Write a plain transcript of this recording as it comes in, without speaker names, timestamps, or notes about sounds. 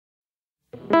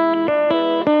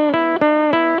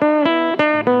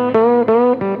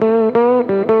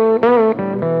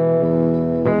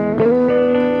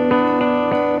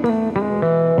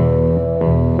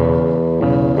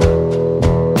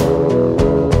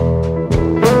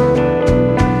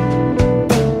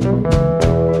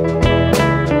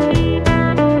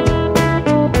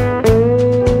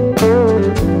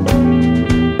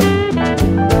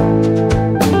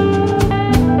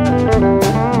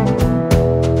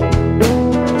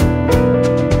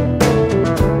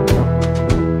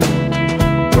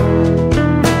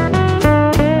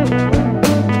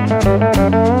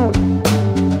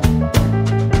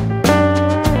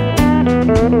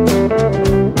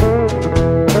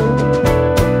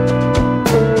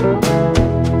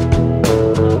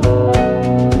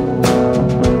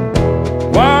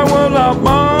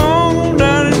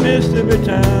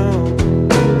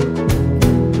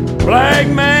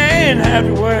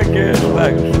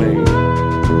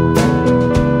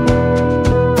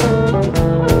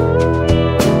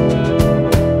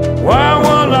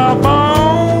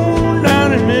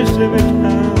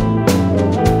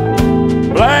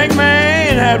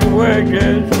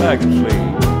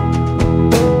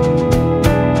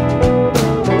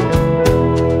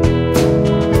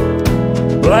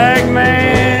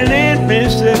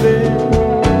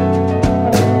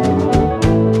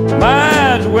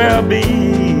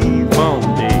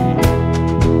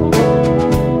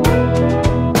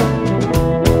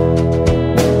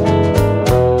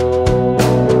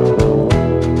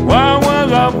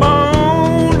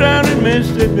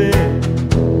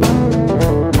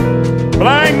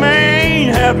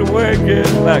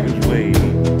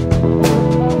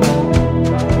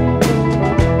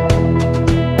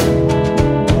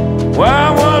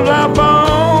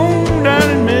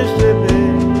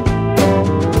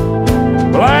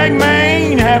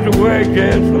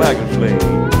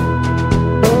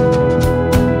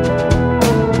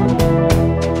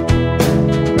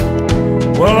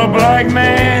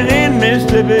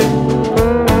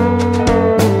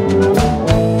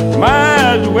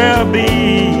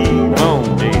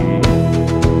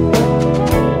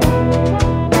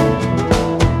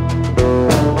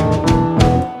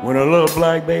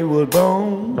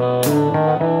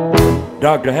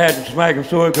Doctor had to smack him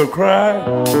so he could cry.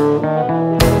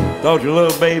 Thought your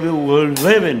little baby was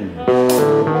living.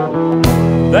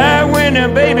 That when the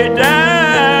baby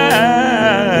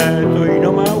died, so you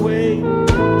know my way.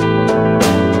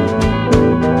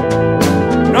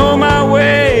 Know my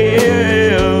way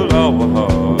is awful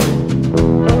hard.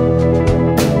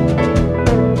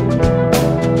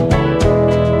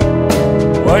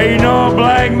 Well, you know a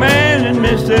black man in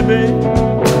Mississippi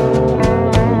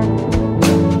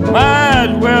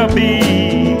might well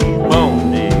be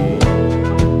lonely.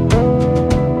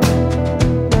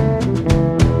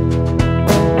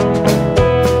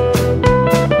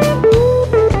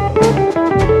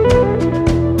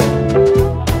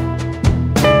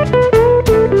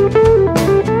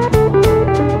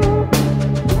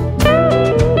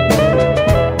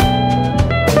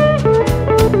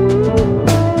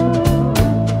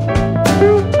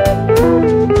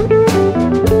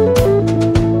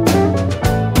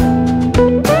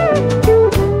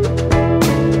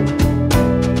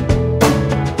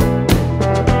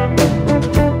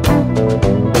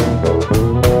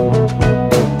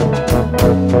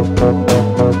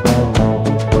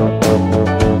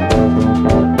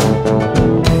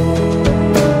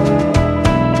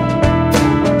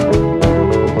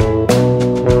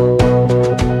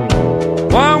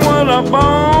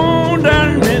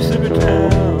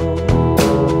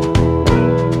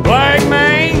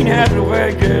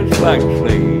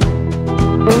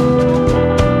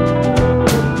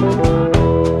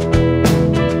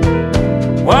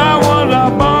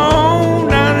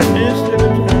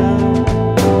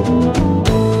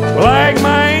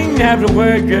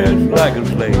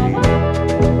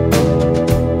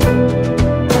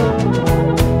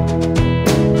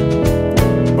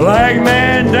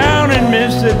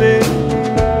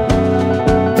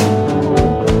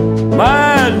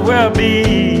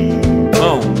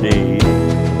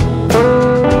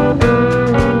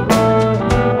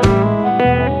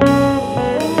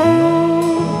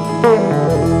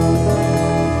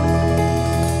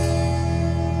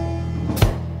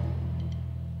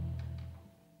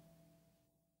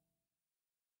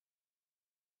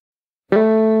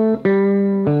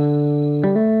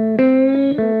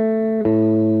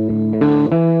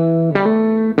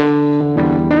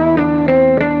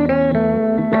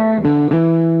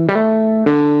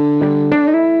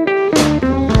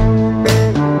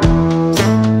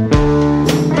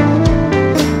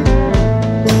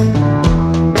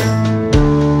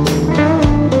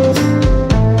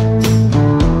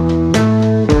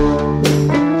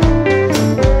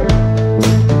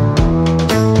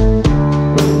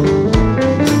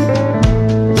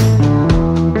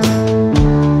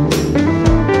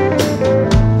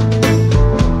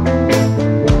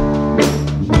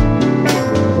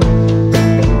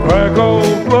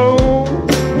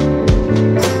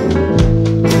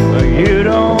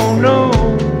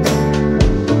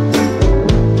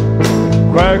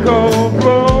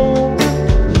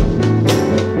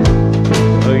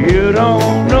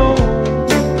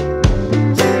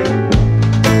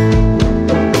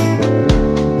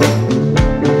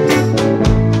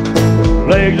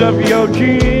 raise up your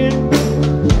chin.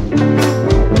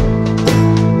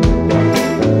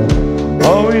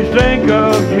 Always think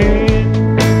of gin.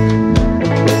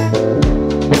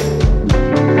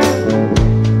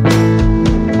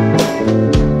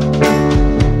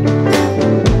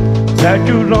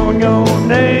 Tattoos on your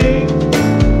name,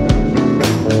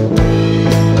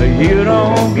 you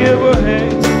don't give a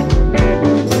heck.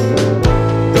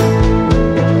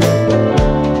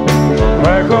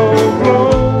 Crackho Flo,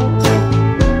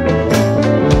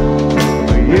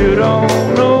 you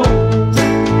don't know.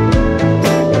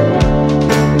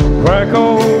 Crackho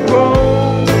Flo,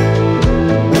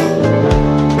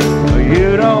 you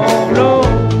don't know.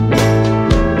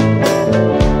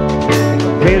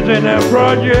 Kids in that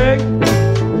project,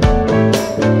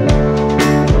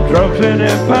 trucks in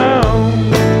that pound,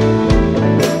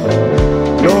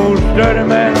 no study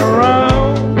man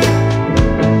around,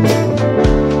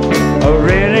 I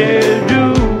really do.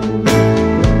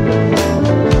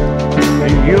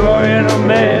 And you are in a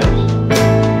mess.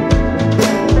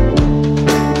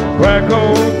 Crackho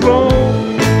Flo,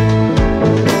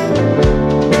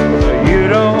 you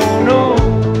don't know.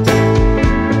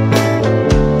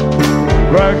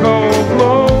 Crackho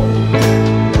Flo,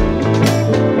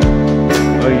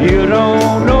 you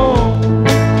don't know.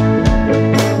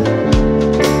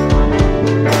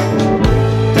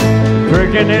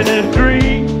 Drinking in the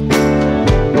street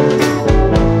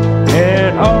in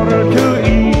order to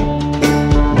eat.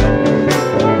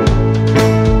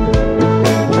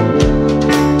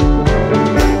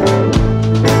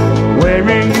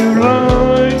 When you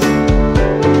learn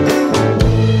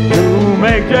to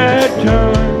make that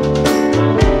turn.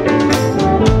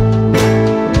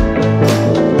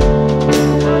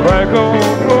 Crackho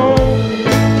Flo,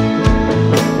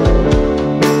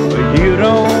 you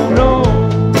don't know.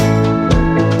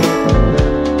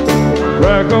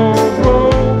 Crackho Flo,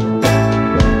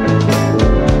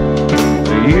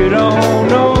 you don't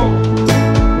know.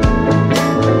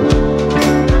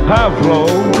 How Flo,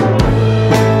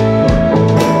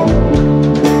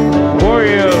 where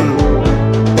is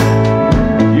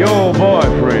your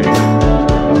boyfriend?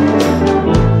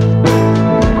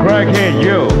 Crackhead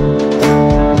Joe.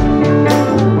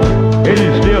 Is he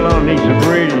still on these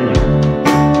bridges?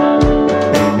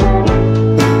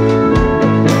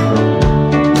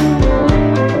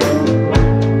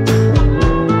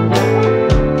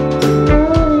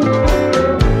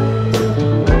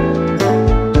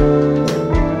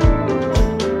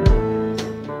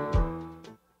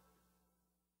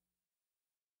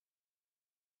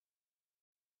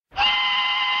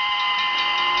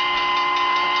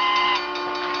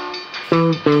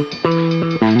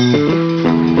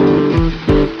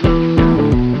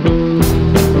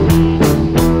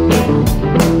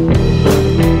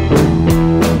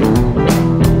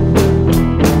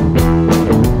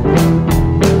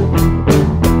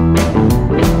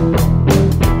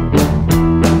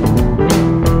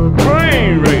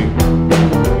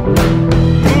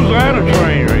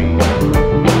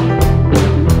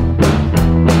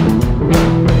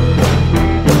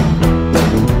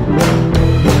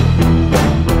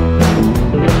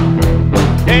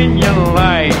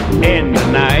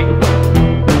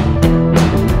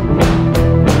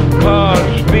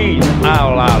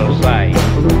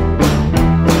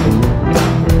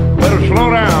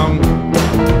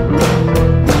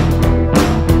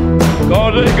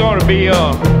 There's gonna be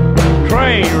a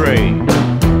train race,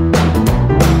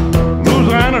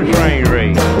 Louisiana train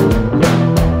race.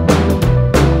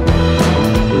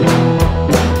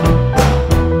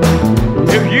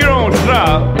 If you don't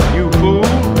stop, you fool,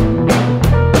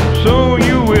 soon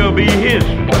you will be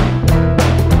history.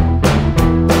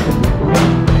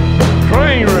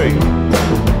 Train race,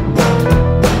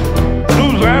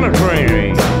 Louisiana train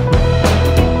race.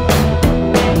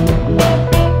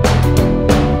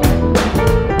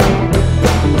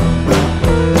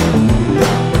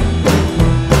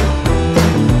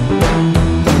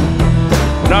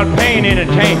 Not paying any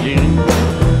attention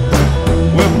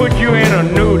will put you in a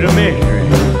new dimension.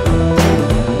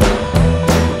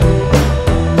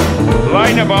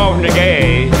 Lighten up off the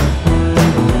gas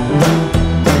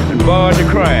and board the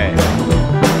crash.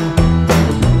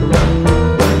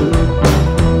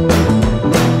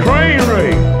 Train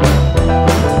race,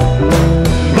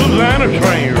 Louisiana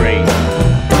train race.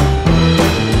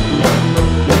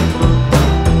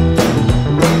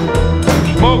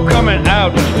 Smoke coming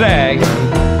out the stack.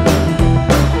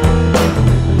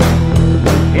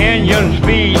 Engine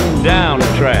speeding down the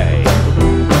track.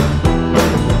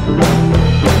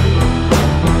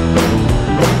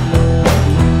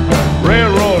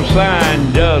 Railroad sign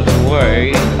doesn't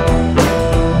work.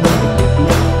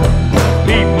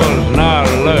 People's not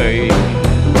alert.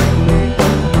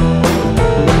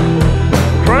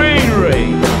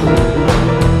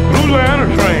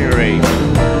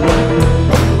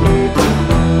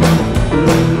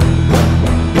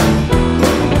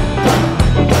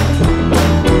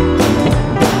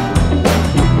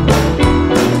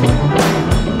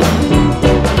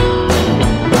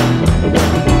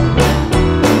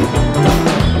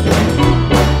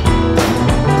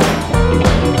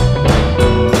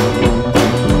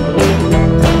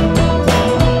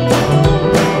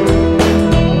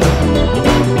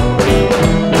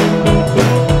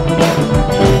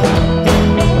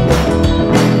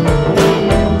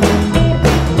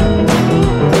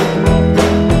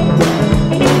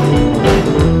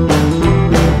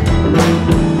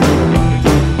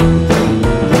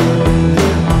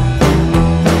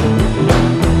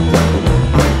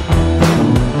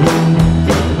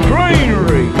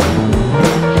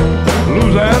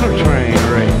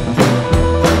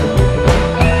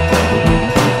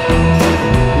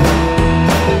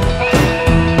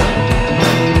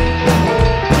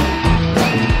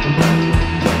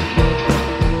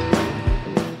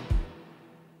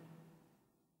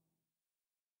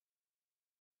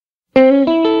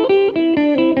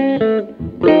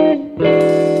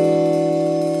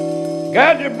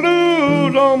 Got the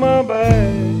blues on my back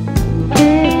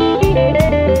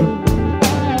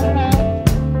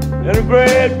and a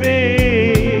great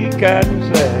big cotton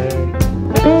sack.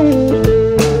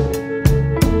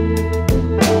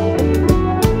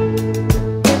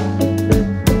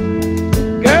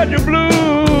 Got the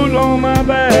blues on my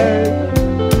back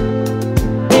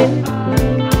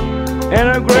and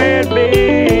a great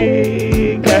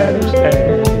big cotton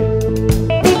sack.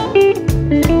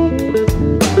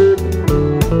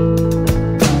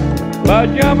 By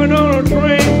jumping on a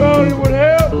train, thought it would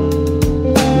help.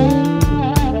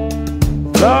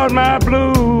 Thought my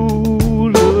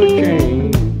blues would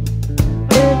change.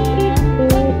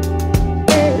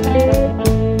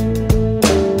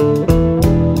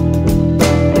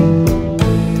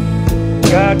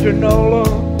 Got to Nola,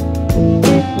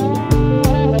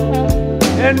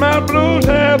 and my blues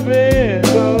have been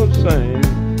the same.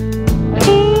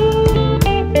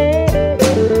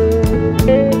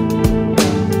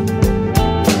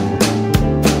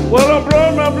 Well, I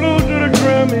brought my blues to the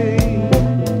Treme,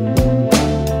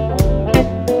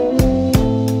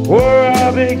 where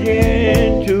I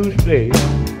began to stay.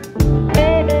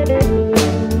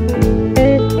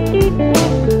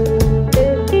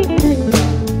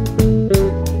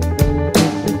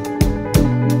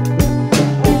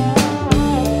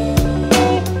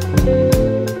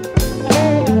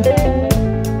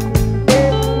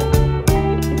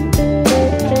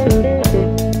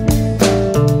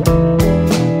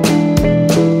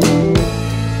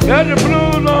 Got the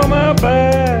blues on my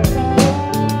back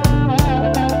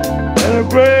and a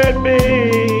great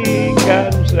big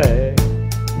cotton sack.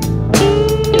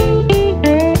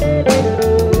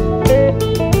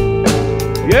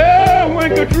 Yeah, when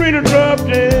Katrina dropped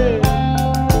in,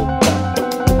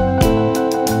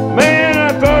 man,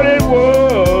 I thought it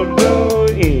was the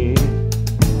end.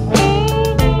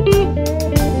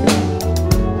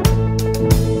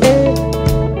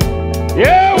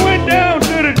 Yeah, I went down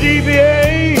to the DBA.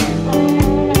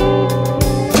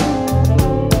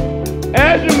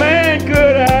 As a man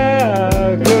could I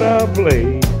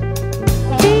play.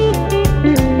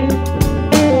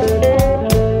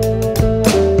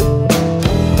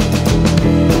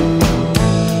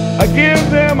 I give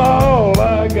them all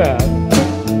I got,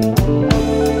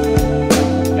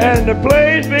 and the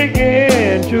place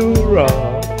began to rock.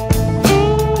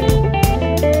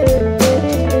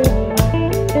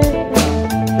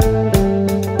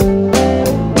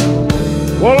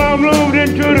 Well, I moved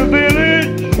into the village.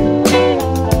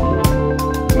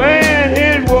 Man,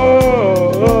 it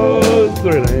was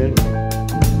thrilling.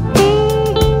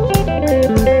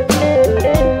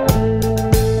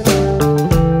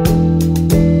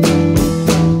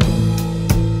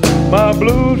 My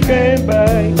blues came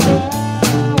back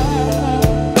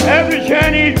as the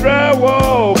Chinese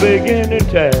drywall began to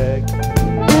tag.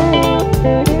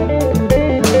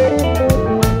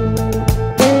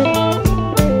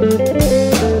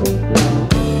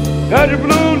 Got the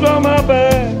blues on my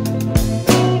back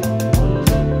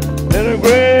and a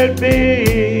great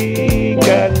big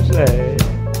cotton sack.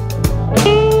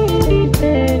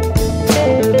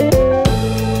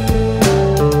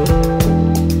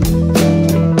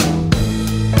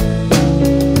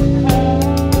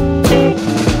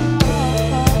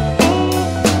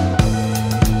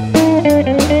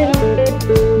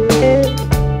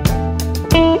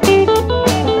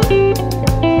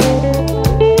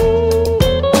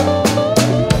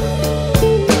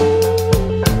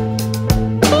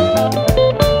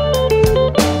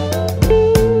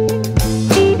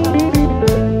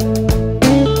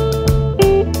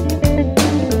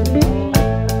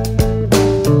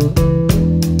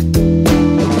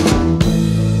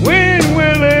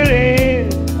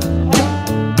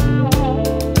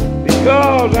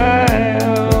 Because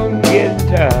I'm getting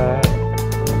tired.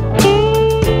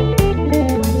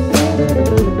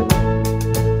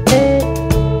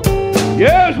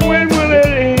 Yes, when will it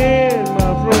end,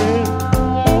 my friend?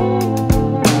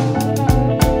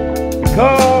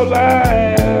 Because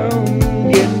I'm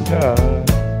getting tired.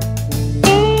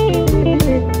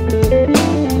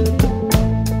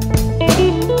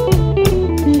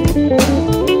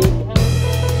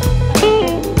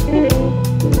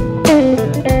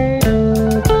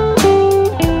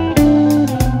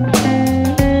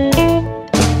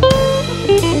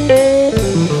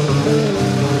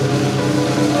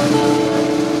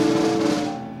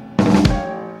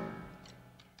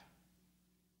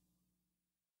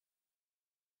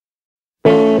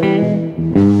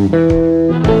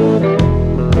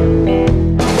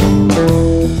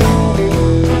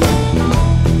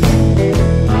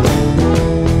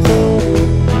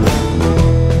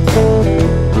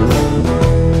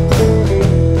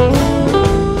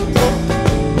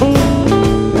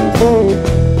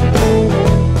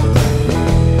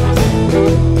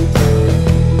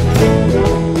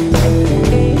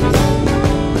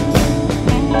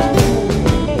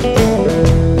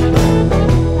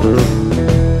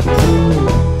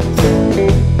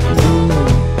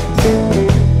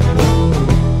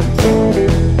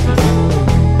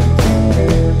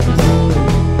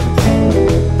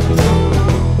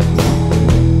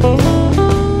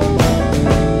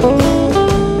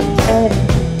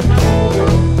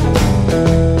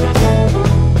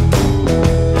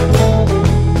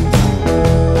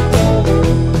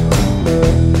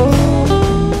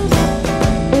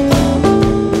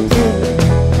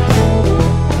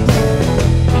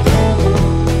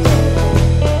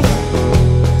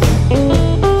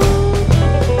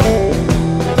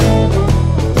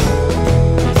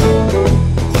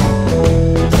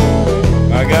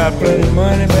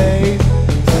 babe.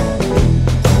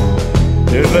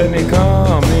 Just let me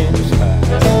come inside.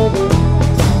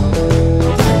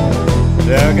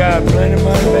 Say I got plenty of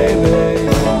money, baby.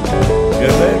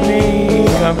 Just let me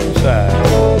come inside.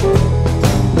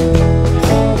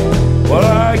 Well,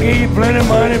 I give you plenty of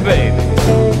money, baby.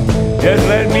 Just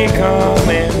let me come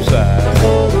inside.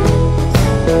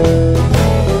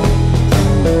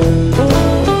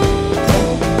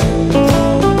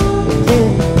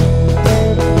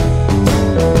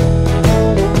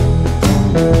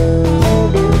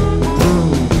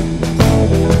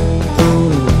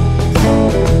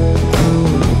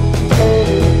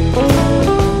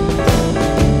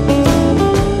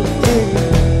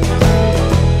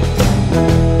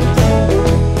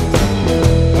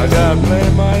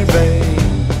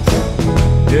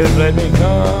 Just let me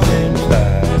come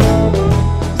inside.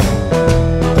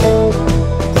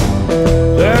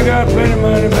 Say I got plenty of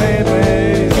money, baby.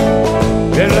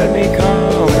 Just let me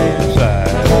come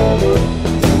inside.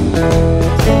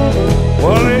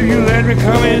 Well, if you let me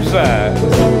come inside,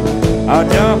 I'll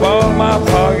jump all my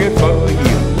pocket for you.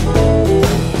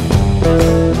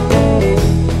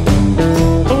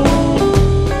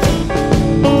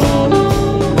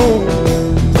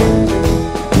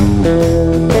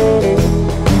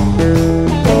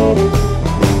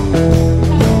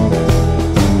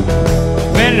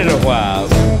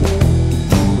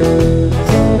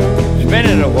 Spend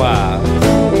it a while,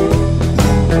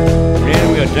 then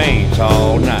we'll dance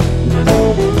all night.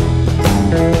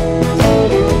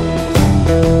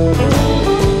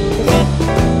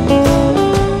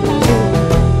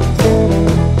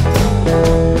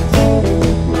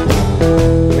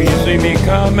 When you see me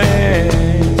coming,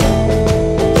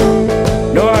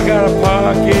 know I got a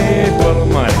pocket full of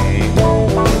money.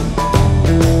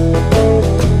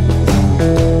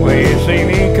 When you see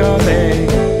me coming,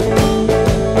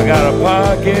 I got a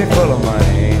pocket full of money.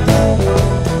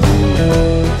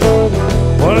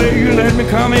 Well, if you let me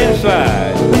come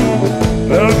inside,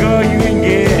 little girl, you can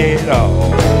get it all.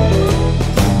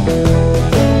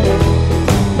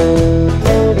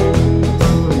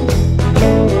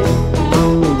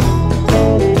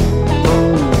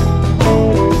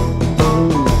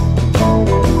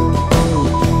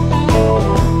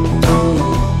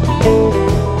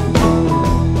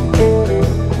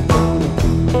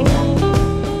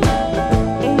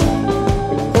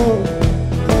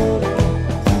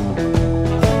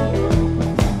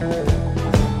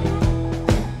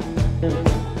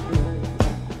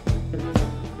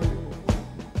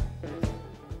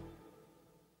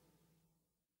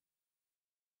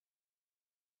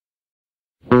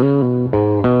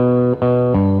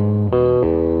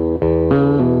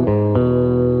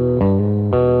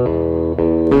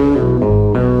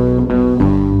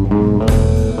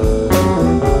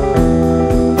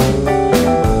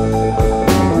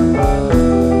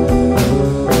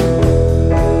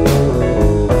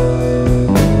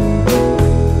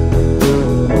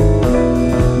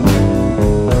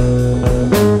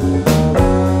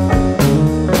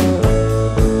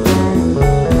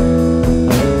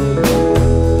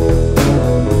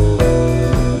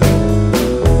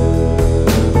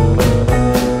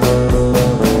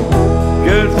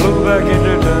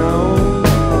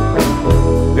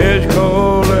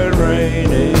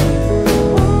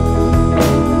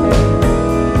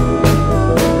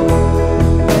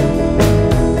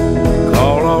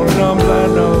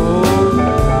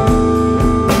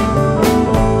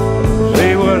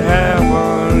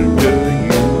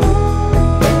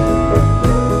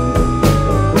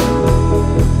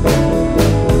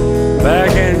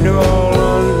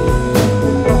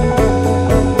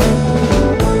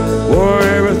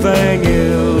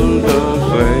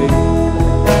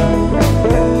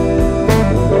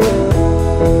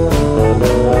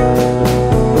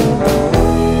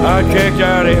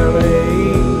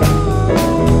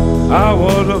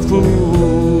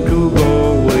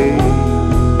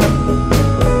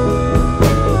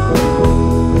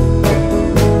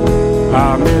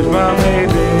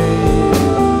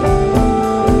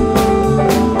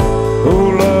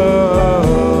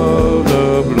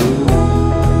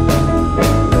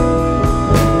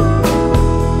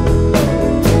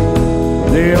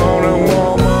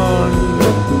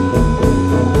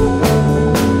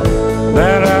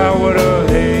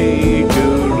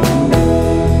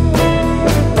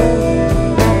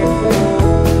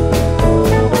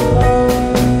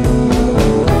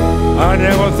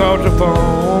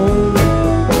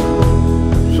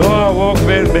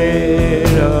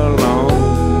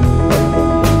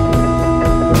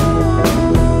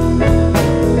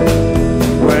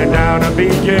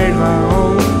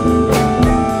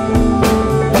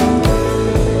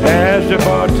 Ask the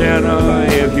bartender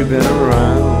if been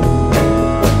around.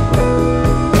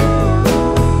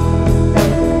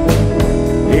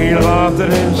 He laughed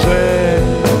and said,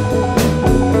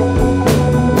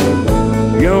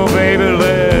 your baby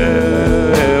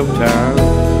left town.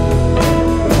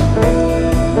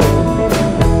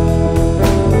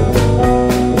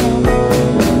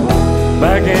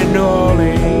 Back in New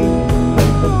Orleans,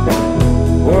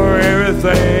 where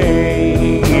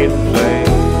everything is the same.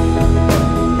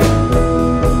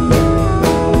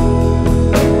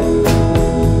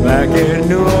 Back in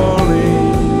New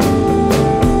Orleans,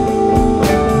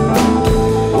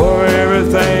 where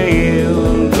everything is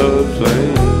the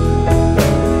same.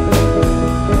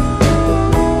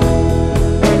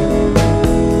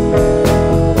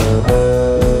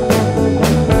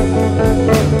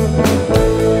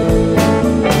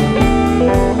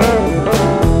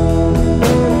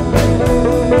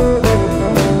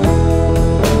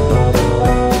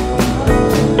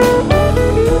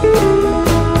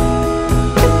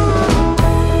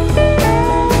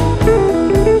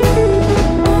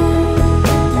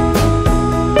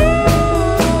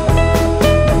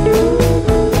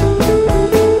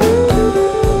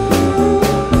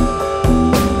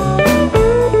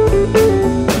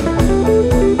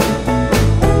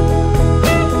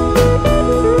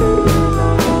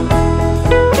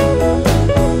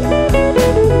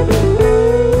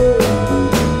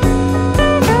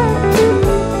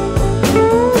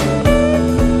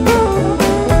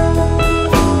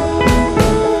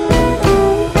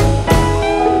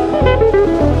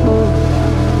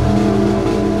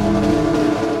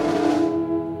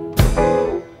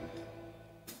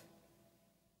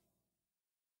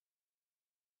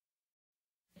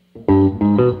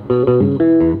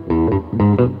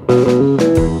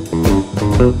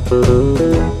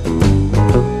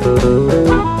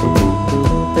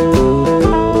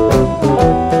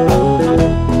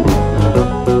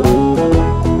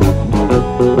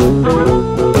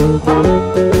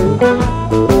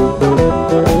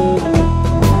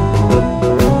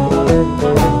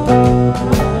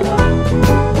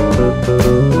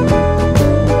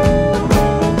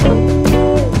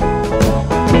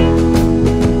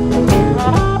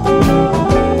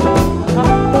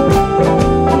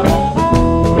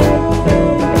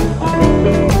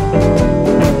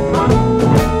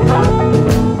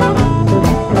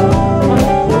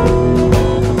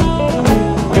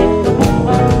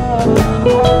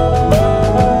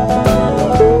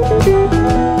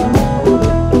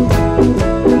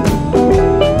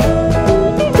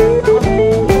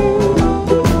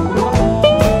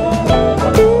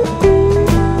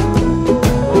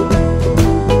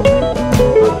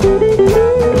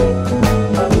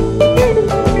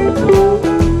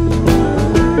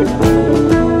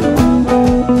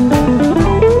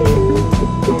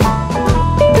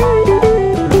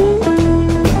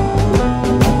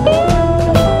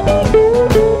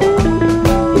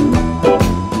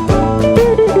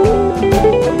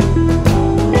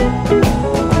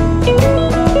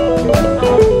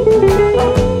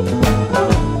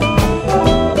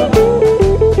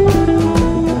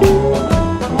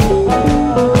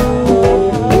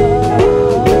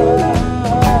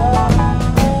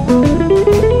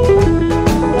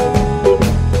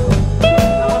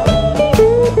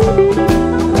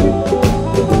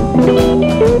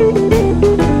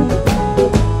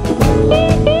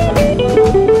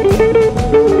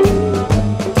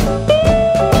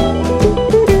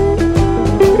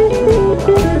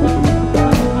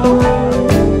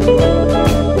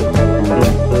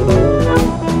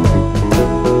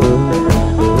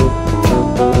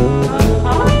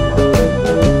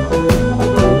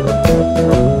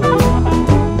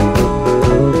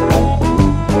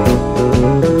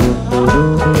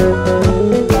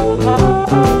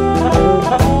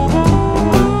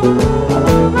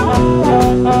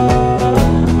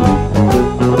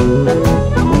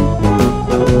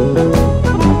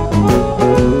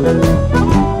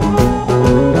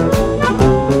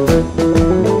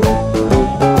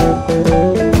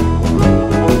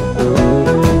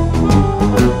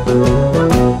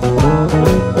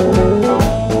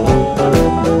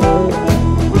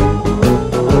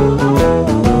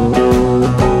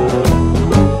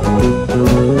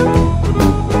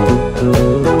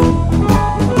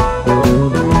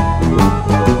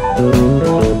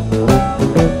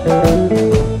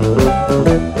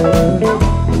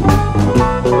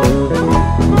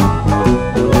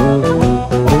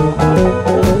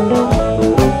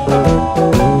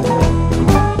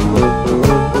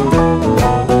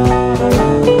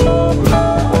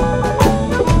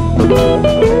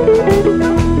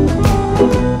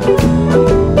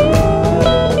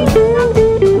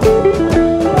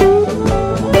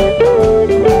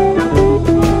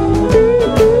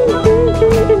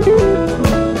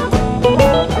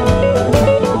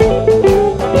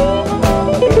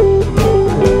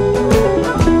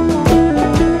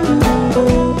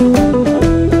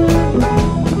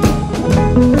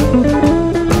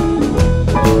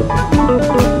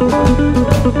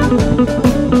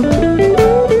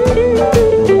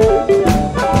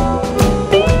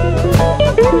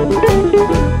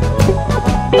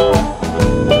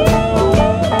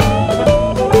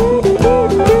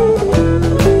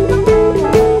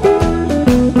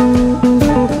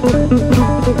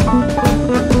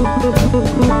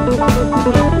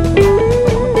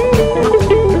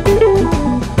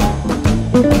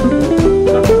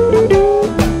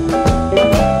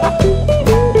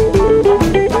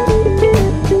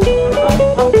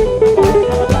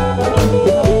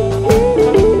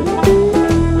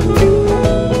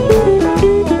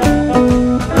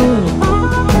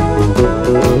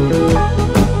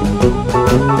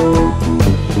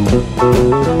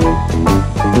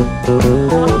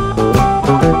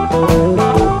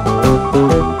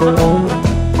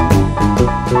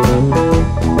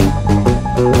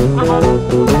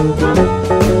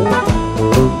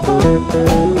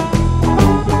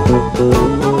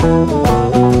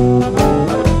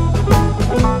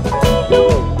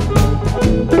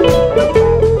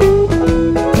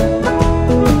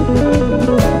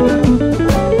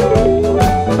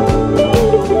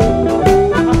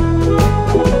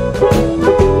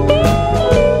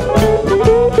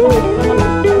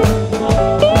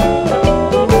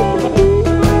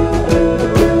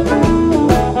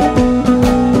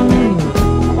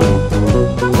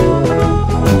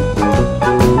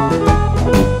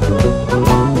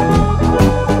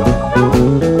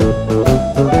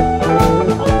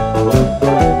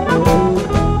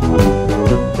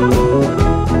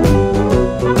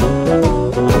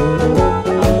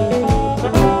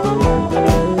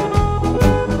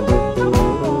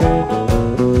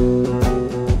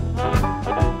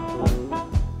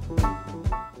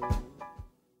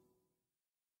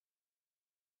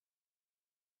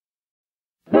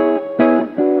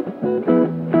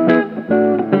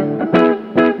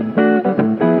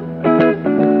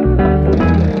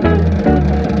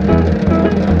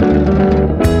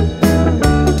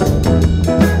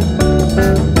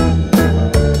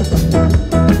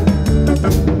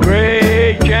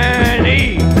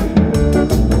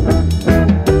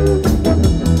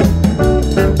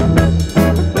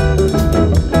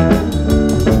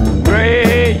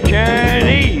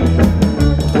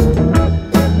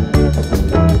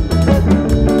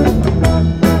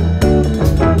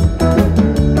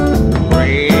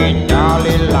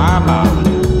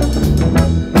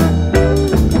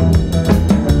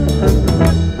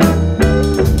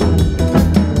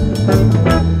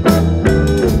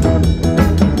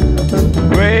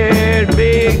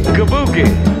 spooky.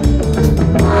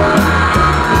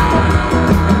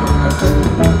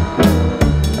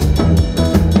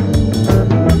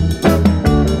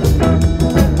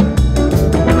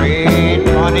 Great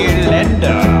money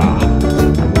lender.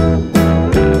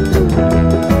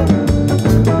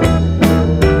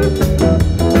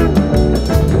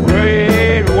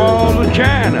 Great walls of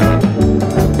China.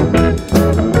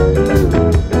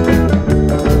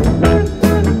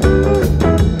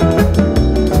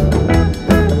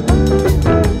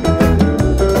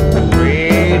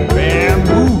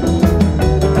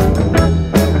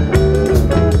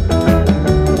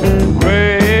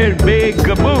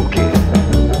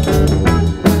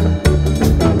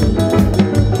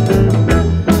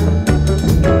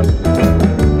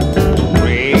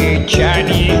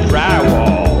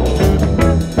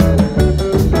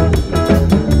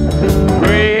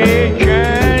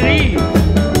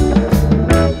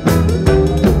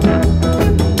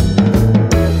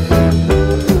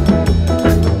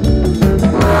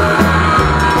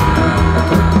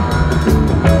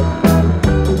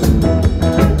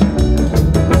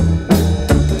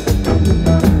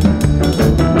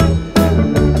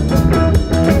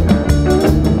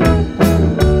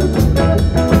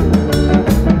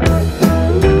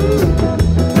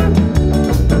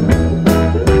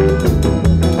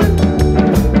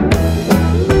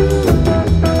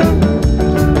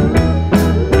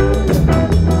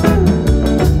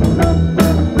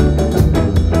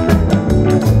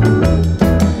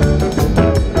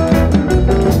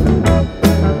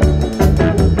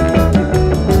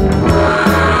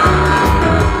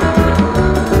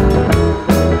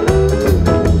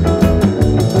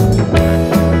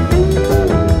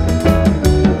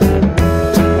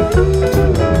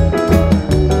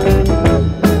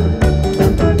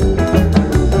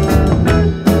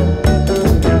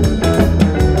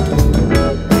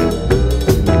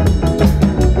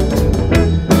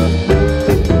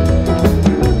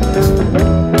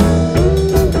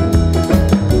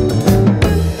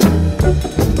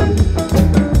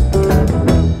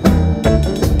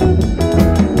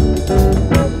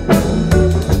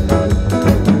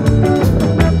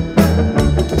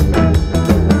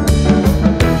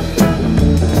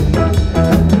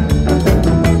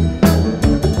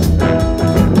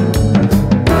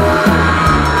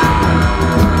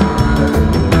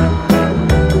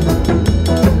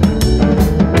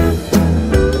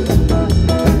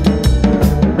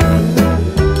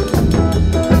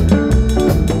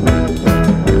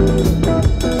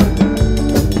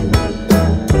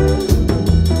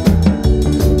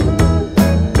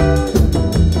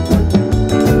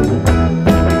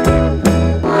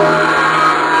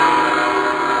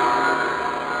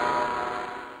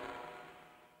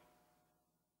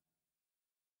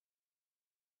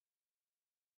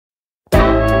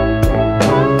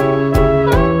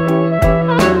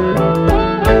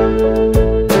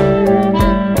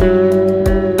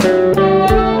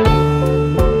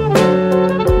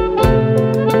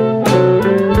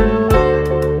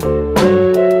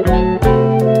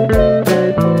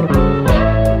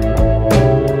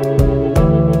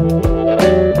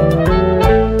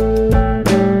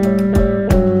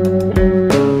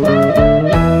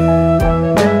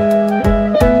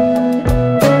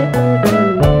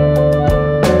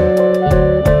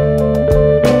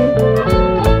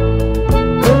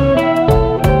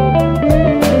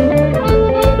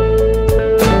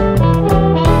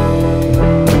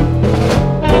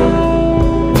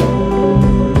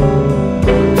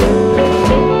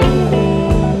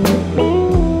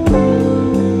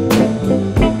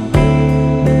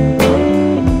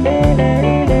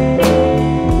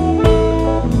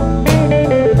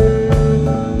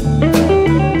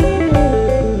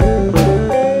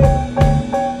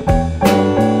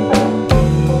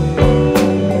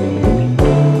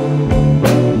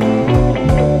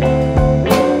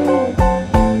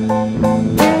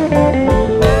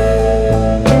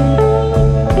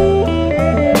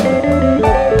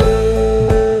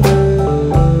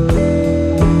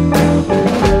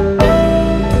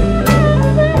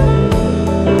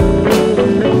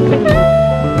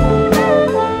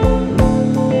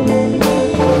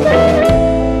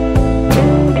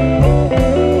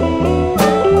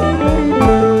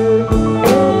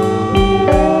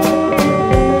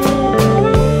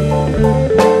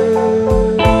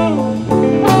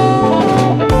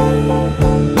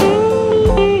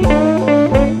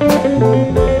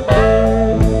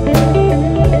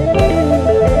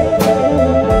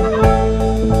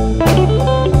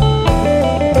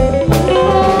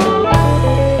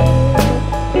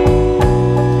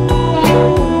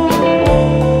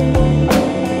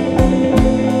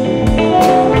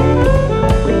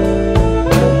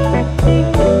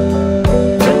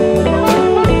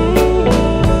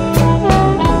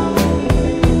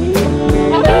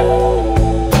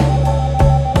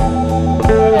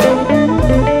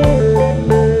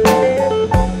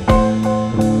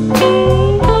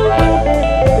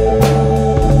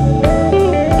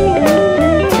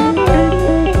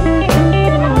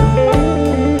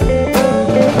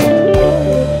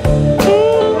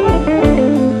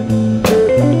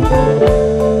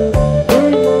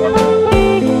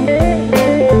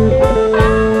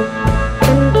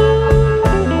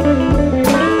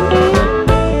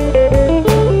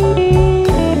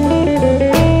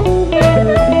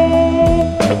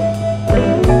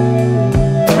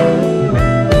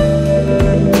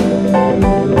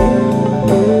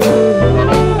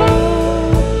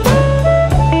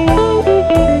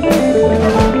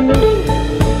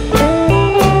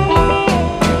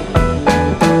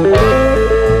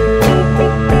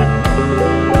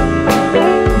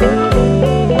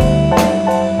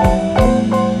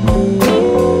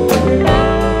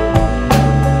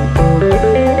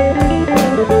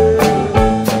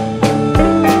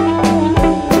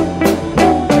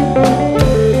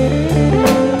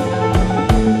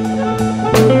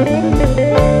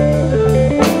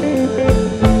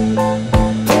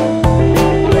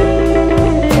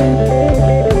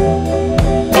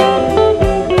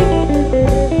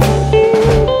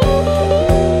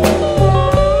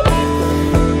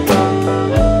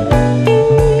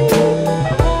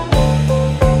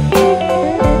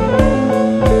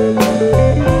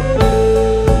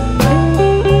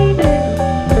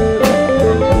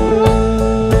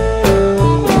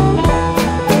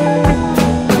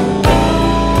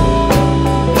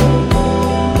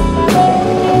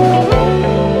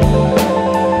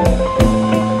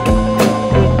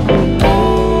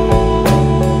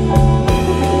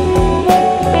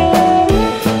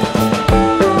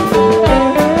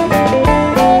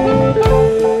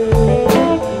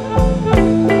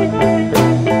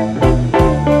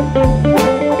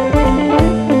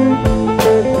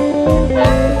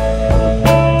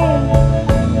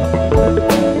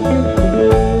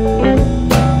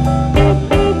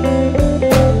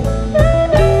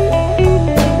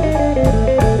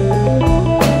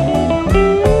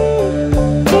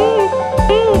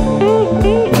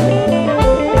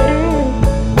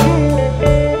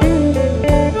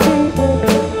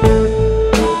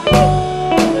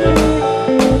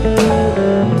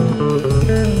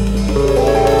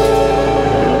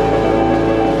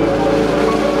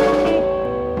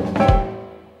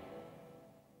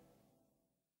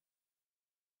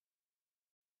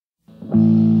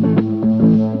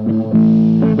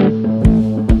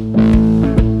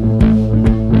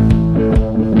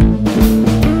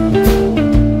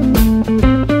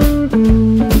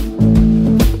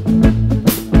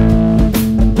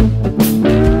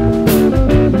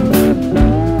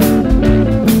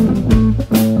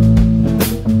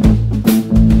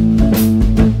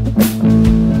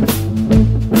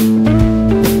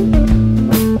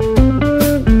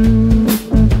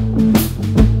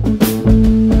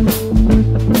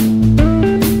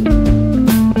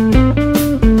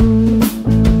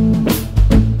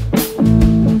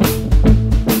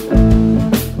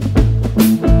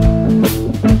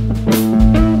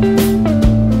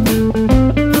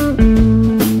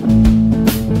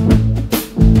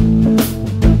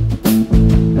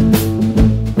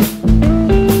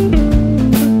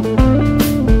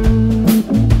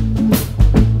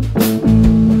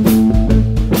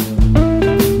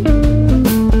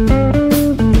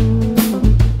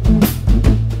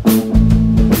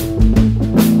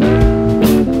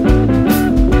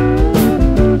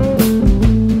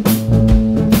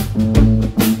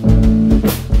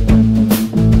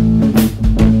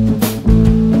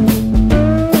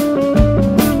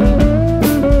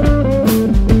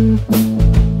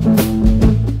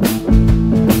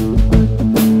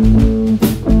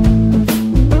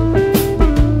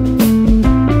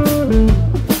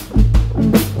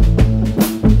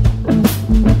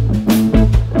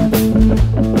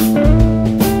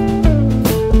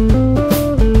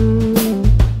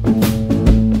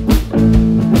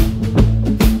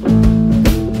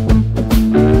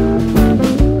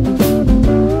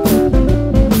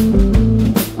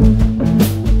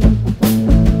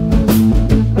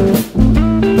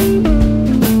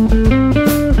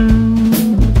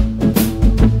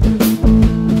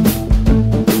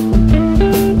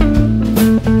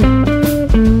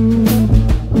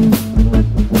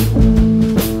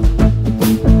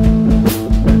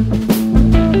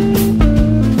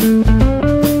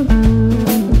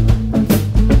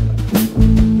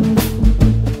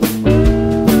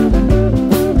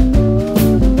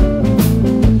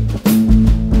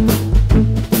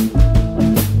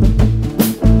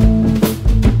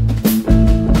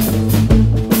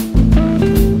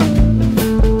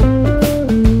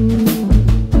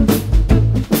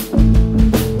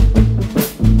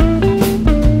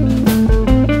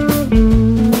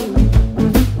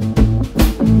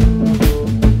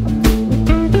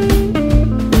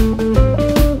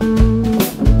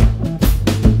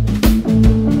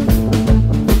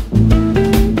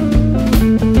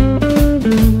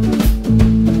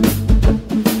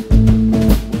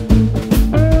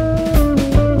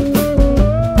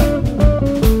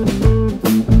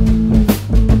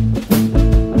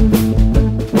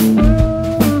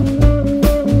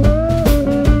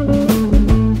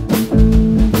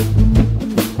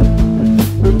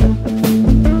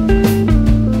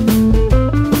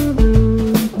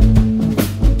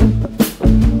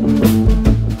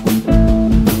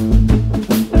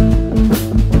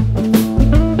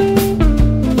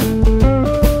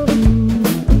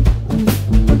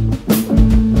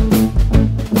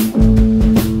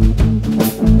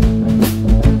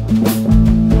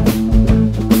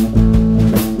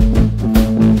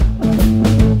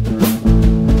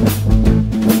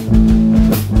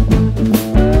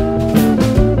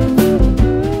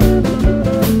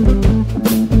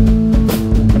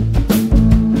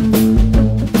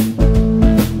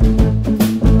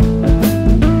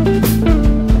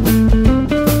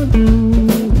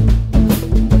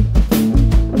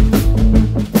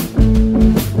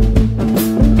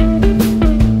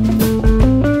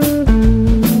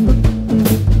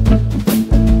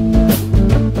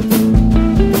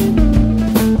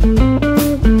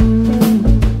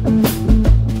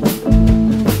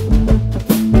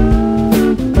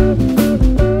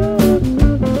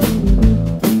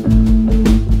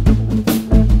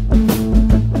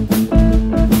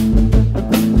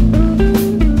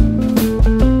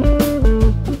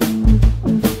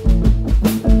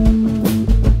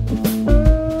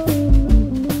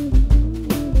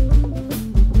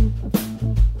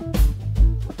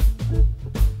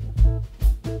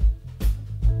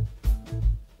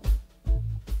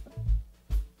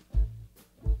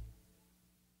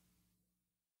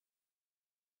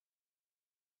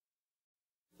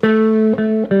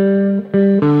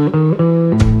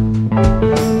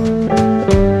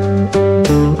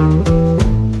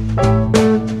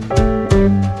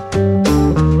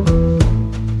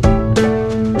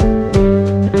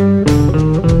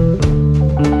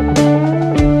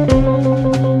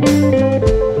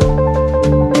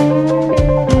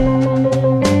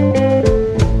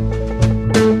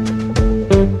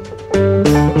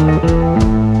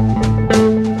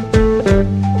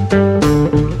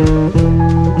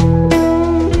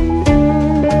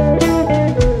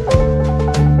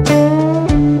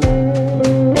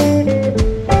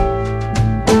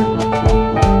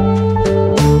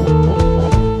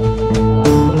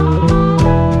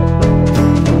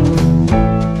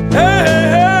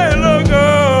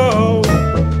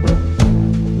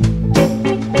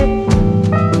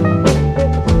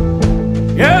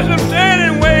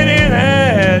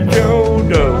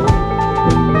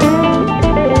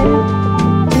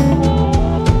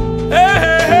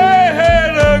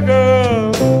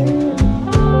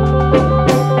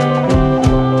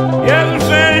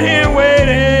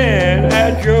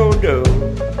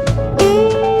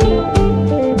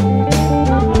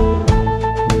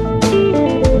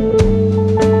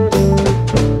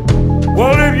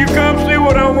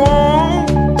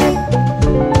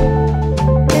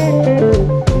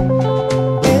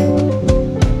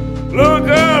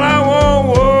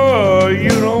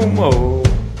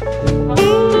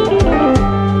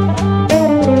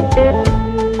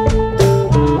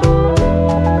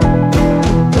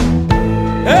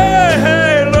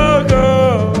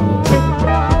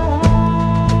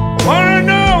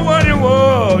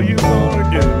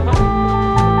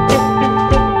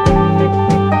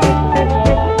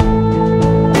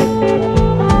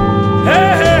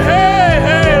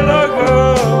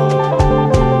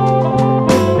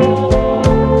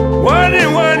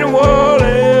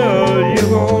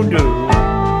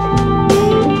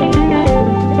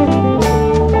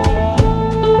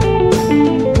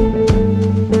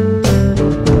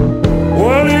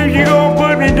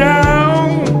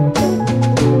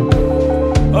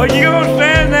 or you gonna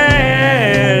stand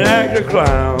there and act a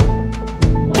clown?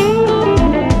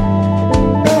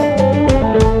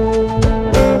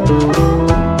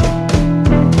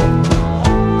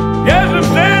 Yes, I'm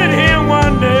standing here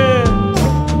wondering,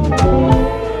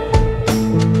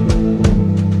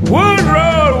 what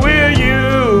road will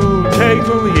you take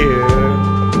from here?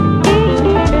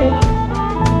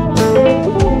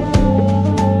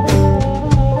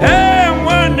 Hey, I'm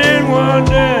wondering,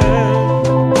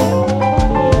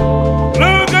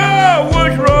 look up,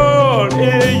 which road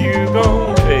is you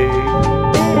gonna take?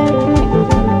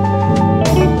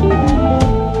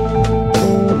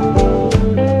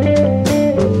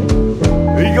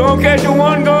 Are you gonna catch the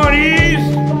one going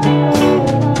east?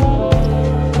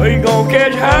 Or you gonna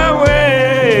catch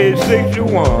Highway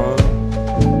 61?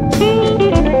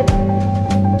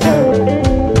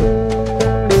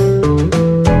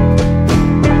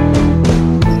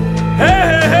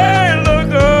 Hey,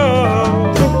 look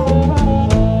up.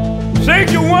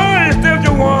 61 and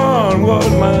 51 was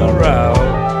my route.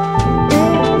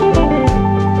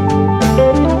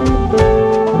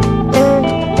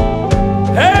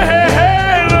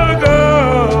 Hey, look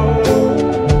up.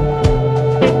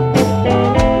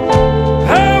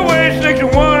 Highway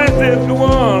 61 and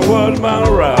 51 was my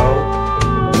route.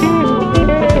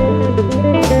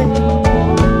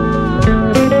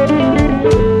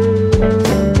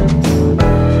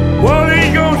 Well, you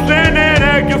gonna stand there and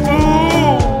act a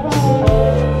fool,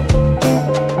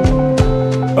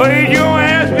 or you gonna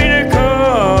ask me to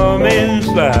come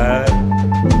inside?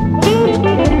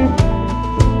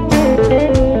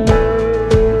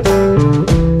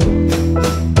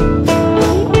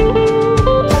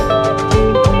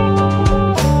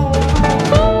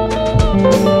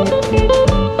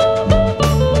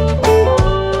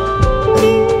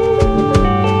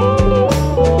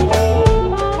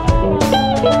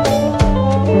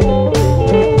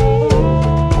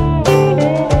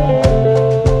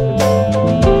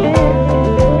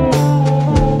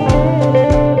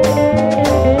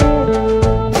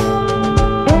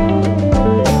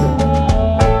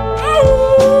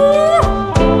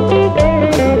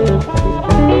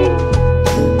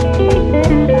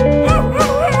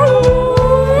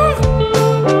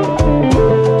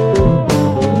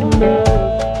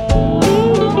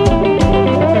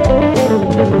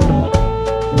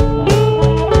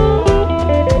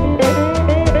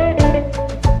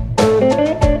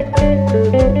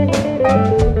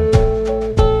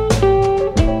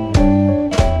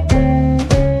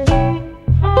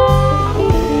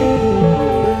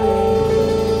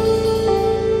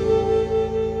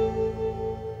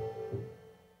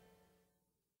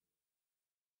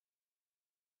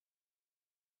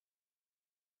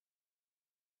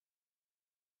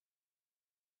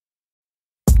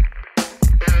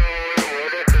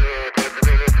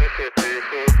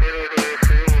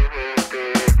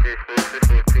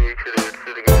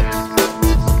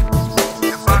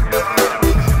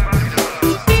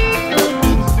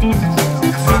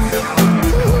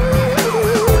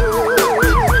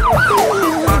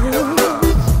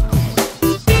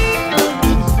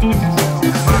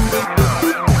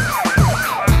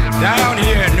 Down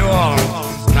here in New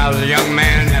Orleans, when I was a young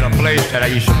man at a place that I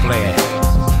used to play at.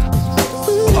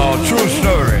 Oh, true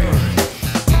story.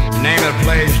 The name of the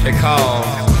place they call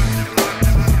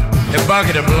the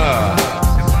Bucket of Blood.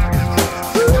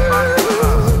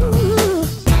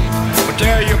 I'll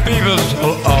tell you people's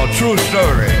true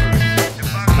story.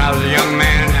 When I was a young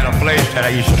man at a place that I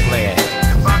used to play at.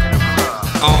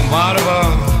 On Bywater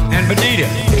and Bonita.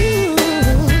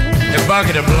 The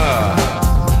Bucket of Blood.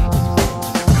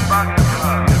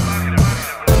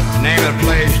 Name of the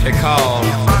place they call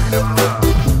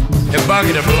the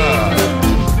Bucket of Blood.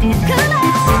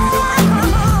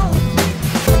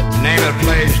 Name of the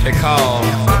place they call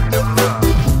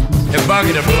the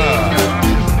Bucket of Blood.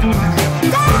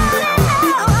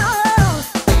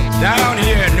 Down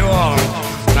here in New Orleans,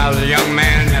 when I was a young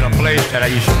man at a place that I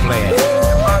used to play at.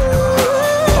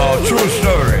 Oh, true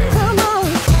story.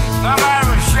 Somebody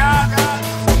was shot,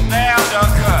 they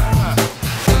undercut.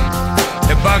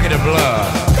 The Bucket of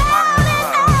Blood.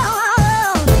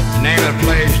 Name of the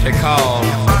place they call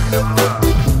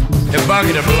the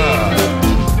Bucket of Blood.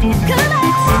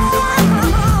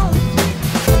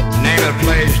 Name of the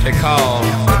place they call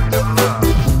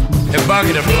the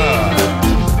Bucket of Blood.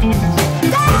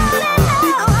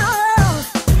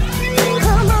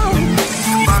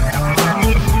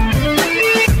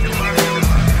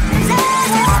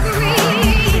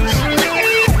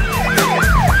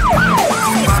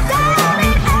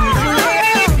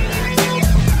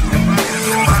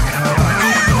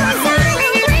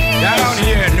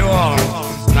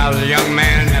 was a young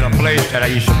man at a place that I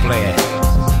used to play at.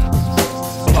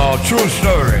 Oh, true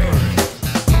story.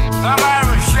 Somebody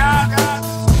was shot,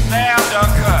 stabbed, or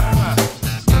cut.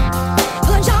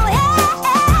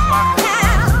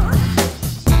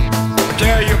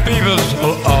 Tell you people's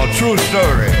true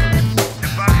story.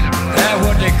 That's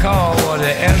what they call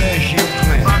the LSU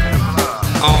plant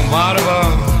on Bywater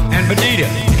and Bonita.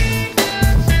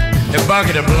 The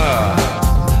bucket of blood.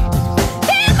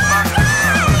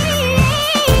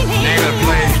 Name of the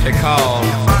place they call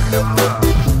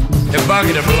the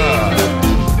bucket of blood.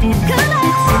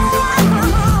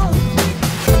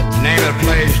 Name of the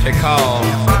place they call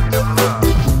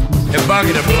the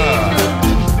bucket of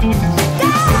blood.